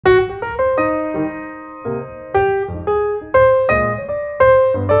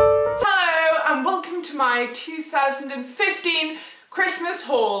2015 Christmas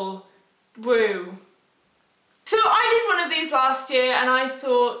haul. Woo. So I did one of these last year and I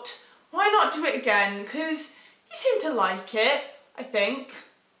thought, why not do it again? Because you seem to like it, I think.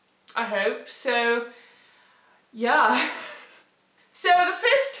 I hope. So, yeah. So the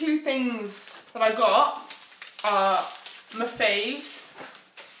first two things that I got are my faves.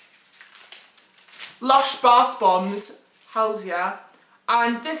 Lush Bath Bombs, hells yeah.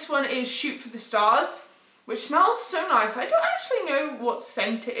 And this one is Shoot for the Stars, which smells so nice. I don't actually know what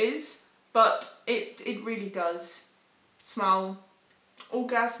scent it is, but it really does smell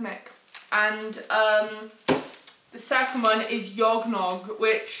orgasmic. And the second one is Yog Nog,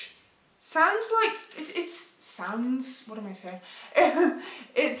 which sounds like, what am I saying?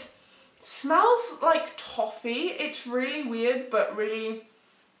 It smells like toffee. It's really weird, but really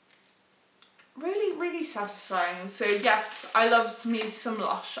satisfying. So yes, I loves me some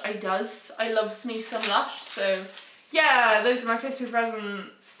Lush. I loves me some Lush. So yeah, those are my first two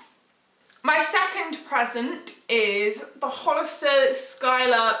presents. My second present is the Hollister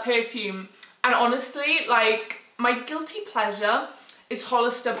Skylar perfume. And honestly, like, my guilty pleasure is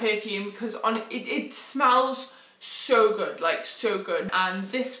Hollister perfume because it smells so good, like so good. And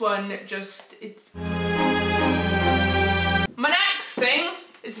this one just, My next thing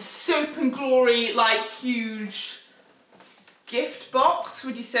is a Soap and Glory, like, huge gift box,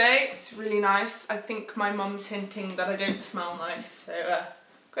 would you say? It's really nice. I think my mum's hinting that I don't smell nice, so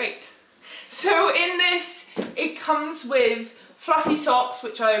great. So in this, it comes with fluffy socks,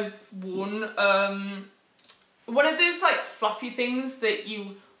 which I've worn. One of those like fluffy things that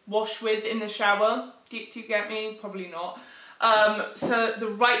you wash with in the shower. Do you get me? Probably not. So the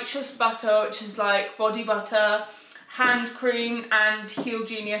Righteous Butter, which is like body butter, hand cream, and Heel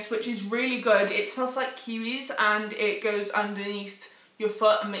Genius, which is really good. It smells like kiwis and it goes underneath your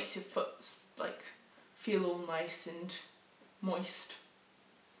foot and makes your foot like feel all nice and moist.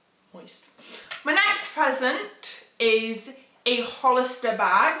 My next present is a Hollister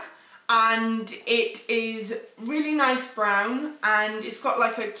bag, and it is really nice brown and it's got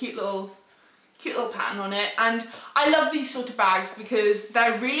like a cute little pattern on it, and I love these sort of bags because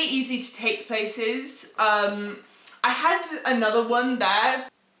they're really easy to take places. I had another one there,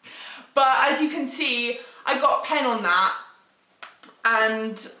 but as you can see, I got a pen on that,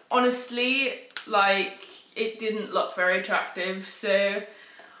 and honestly, like, it didn't look very attractive, so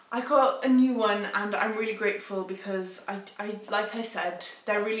I got a new one, and I'm really grateful because like I said,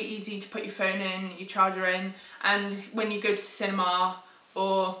 they're really easy to put your phone in, your charger in, and when you go to the cinema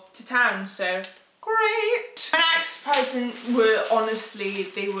or to town, so great. My next present were, honestly,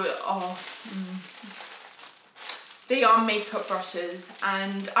 they are makeup brushes,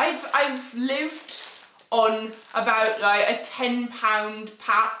 and I've lived on about like a £10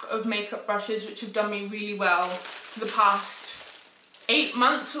 pack of makeup brushes, which have done me really well for the past 8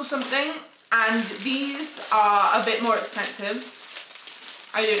 months or something, and these are a bit more expensive.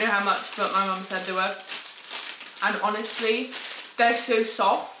 I don't know how much, but my mum said they were. And honestly, they're so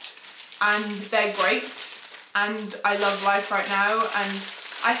soft and they're great, and I love life right now, and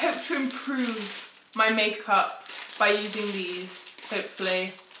I hope to improve my makeup by using these,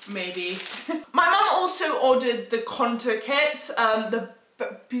 hopefully, maybe. My mum also ordered the contour kit, the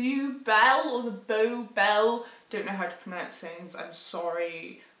Bow Bell, don't know how to pronounce things, I'm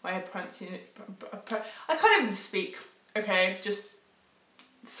sorry, my pronunciation, I can't even speak, okay, just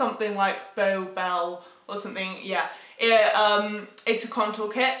something like Bow Bell or something, yeah. It's a contour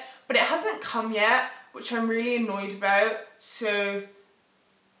kit, but it hasn't come yet, which I'm really annoyed about, so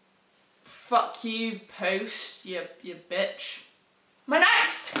fuck you, post, you bitch. My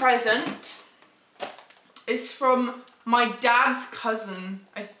next present is from my dad's cousin,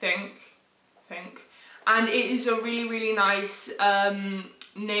 I think, and it is a really nice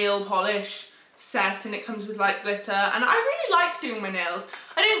nail polish set, and it comes with like glitter, and I really like doing my nails.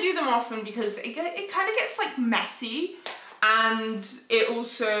 I don't do them often because it kind of gets like messy, and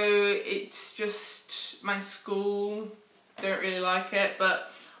it's just my school, don't really like it,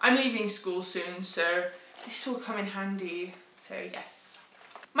 but I'm leaving school soon, so this will come in handy, so yes.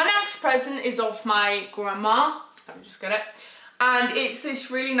 My next present is off my grandma. Let me just get it. And it's this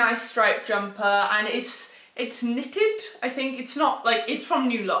really nice striped jumper, and it's knitted, I think. It's not like, it's from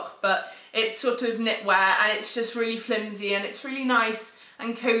New Look, but it's sort of knitwear, and it's just really flimsy, and it's really nice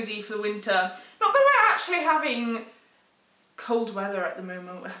and cozy for the winter. Not that we're actually having cold weather at the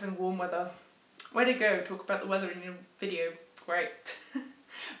moment, we're having warm weather. Way to go, talk about the weather in your video, great.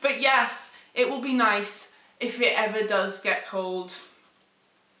 But yes, it will be nice if it ever does get cold,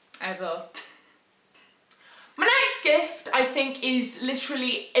 ever. My next gift, I think, is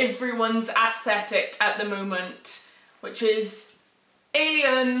literally everyone's aesthetic at the moment. which is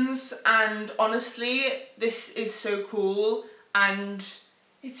aliens, and honestly, this is so cool, and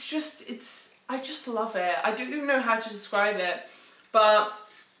I just love it. I don't even know how to describe it, but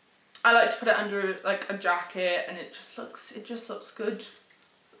I like to put it under like a jacket, and it just looks good.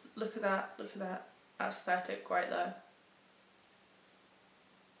 Look at that aesthetic right there.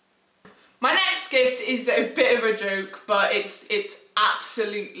 My next gift is a bit of a joke, but it's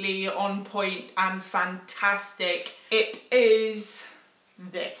absolutely on point and fantastic. It is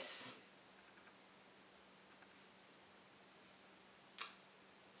this.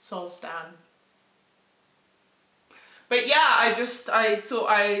 Solstan. But yeah, I thought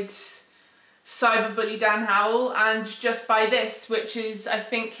I'd cyberbully Dan Howell and just buy this, which is I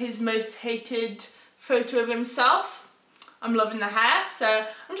think his most hated photo of himself. I'm loving the hair, so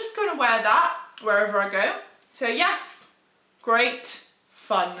I'm just going to wear that wherever I go. So yes, great,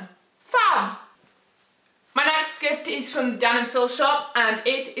 fun, fab. My next gift is from the Dan and Phil shop, and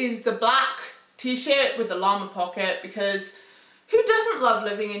it is the black t-shirt with the llama pocket, because who doesn't love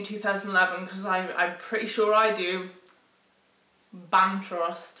living in 2011? Because I'm pretty sure I do. Banter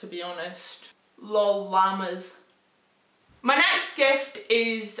us, to be honest. Lol llamas. My next gift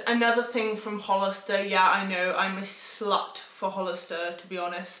is another thing from Hollister. Yeah, I know, I'm a slut for Hollister, to be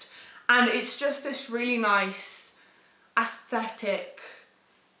honest. And it's just this really nice aesthetic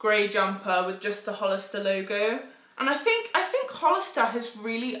grey jumper with just the Hollister logo. And I think Hollister has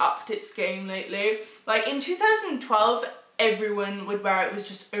really upped its game lately. Like in 2012, everyone would wear it, it was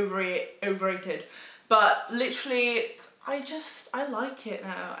just overrated. But literally, I like it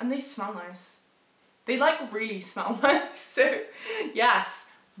now, and they smell nice. They like really smell nice, so yes,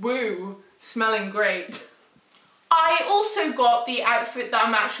 woo, smelling great. I also got the outfit that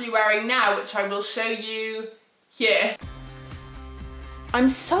I'm actually wearing now, which I will show you here.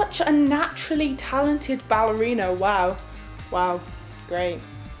 I'm such a naturally talented ballerina, wow. Wow, great.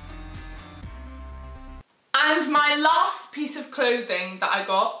 And my last piece of clothing that I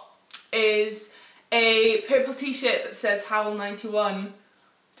got is a purple t-shirt that says Howell 91.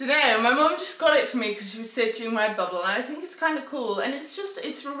 Dunno, my mum just got it for me because she was searching Redbubble, and I think it's kind of cool, and it's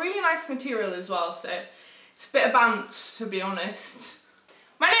a really nice material as well, so it's a bit of bounce, to be honest.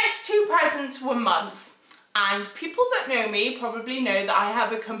 My next two presents were mugs, and people that know me probably know that I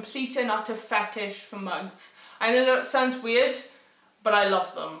have a complete and utter fetish for mugs. I know that sounds weird, but I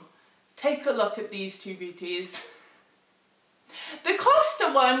love them. Take a look at these two beauties. The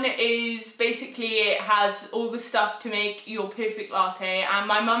Costa one is basically, it has all the stuff to make your perfect latte, and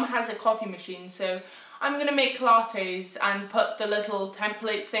my mum has a coffee machine, so I'm going to make lattes and put the little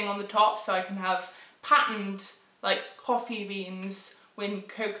template thing on the top so I can have patterned like coffee beans with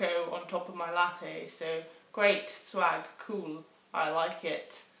cocoa on top of my latte. So great swag, cool, I like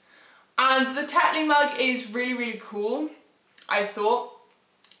it. And the Tetley mug is really cool, I thought.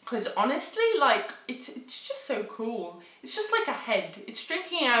 Because honestly, like, it's just so cool. It's just like a head. It's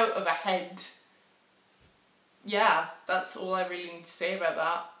drinking out of a head. Yeah, that's all I really need to say about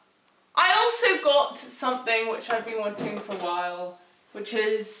that. I also got something which I've been wanting for a while, which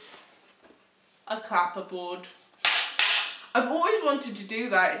is a clapperboard. I've always wanted to do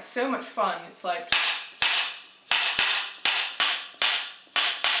that. It's so much fun. It's like...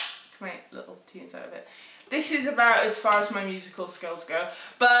 Can make little tunes out of it. This is about as far as my musical skills go.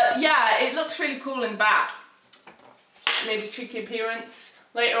 But yeah, it looks really cool in back. Made a cheeky appearance.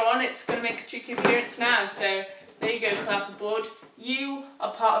 Later on, it's going to make a cheeky appearance now. So there you go, clapperboard. You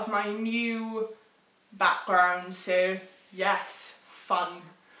are part of my new background. So yes, fun.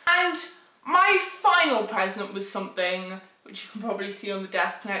 And my final present was something which you can probably see on the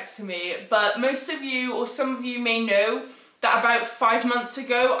desk next to me. But most of you, or some of you may know, that about 5 months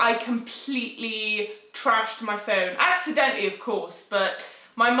ago, I completely trashed my phone. Accidentally, of course, but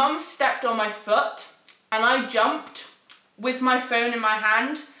my mum stepped on my foot and I jumped with my phone in my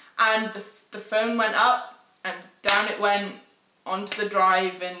hand, and the phone went up and down it went onto the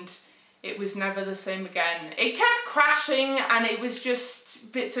drive, and it was never the same again. It kept crashing, and it was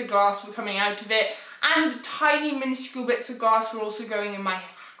just bits of glass were coming out of it, and tiny minuscule bits of glass were also going in my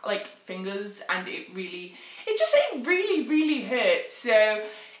like fingers, and it really hurt. So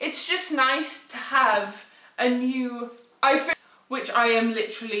it's just nice to have a new iPhone, which I am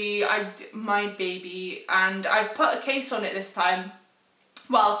literally, my baby, and I've put a case on it this time.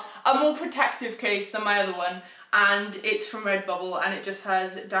 Well, a more protective case than my other one, and it's from Redbubble, and it just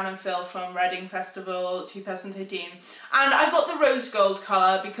has Dan and Phil from Reading Festival 2013. And I got the rose gold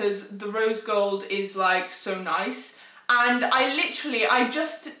colour because the rose gold is like so nice. And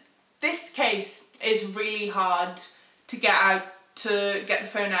this case is really hard to get out, to get the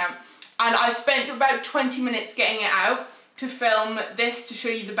phone out. and I spent about 20 minutes getting it out to film this to show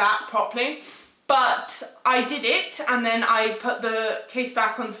you the back properly. But I did it, and then I put the case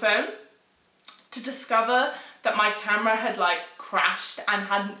back on the phone to discover that my camera had like crashed and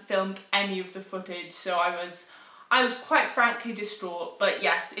hadn't filmed any of the footage. So I was quite frankly distraught. But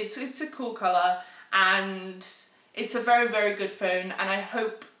yes, it's a cool colour, and it's a very, very good phone, and I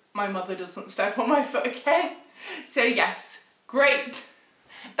hope my mother doesn't step on my foot again. So yes, great.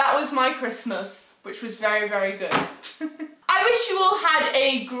 That was my Christmas, which was very, very good. I wish you all had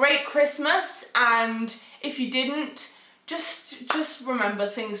a great Christmas, and if you didn't, just remember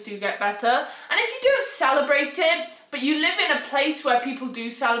things do get better. And if you don't celebrate it, but you live in a place where people do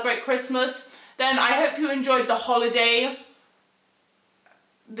celebrate Christmas, then I hope you enjoyed the holiday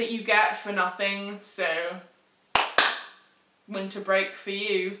that you get for nothing. So, winter break for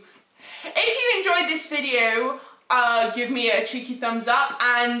you. If you enjoyed this video, give me a cheeky thumbs up,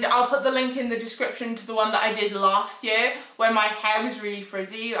 and I'll put the link in the description to the one that I did last year where my hair was really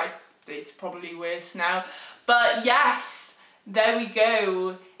frizzy. It's probably worse now. But yes, there we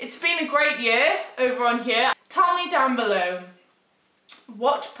go. It's been a great year over on here. Tell me down below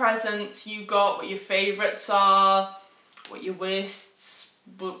what presents you got, what your favourites are, what your worst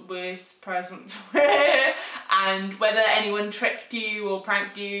presents were, and whether anyone tricked you or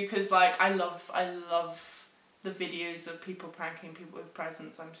pranked you, because like I love the videos of people pranking people with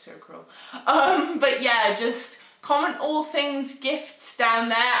presents. I'm so cruel. But yeah, just comment all things gifts down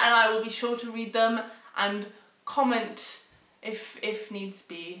there, and I will be sure to read them and comment if needs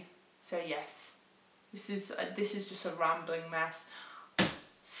be. So yes, this is just a rambling mess.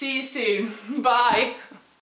 See you soon. Bye.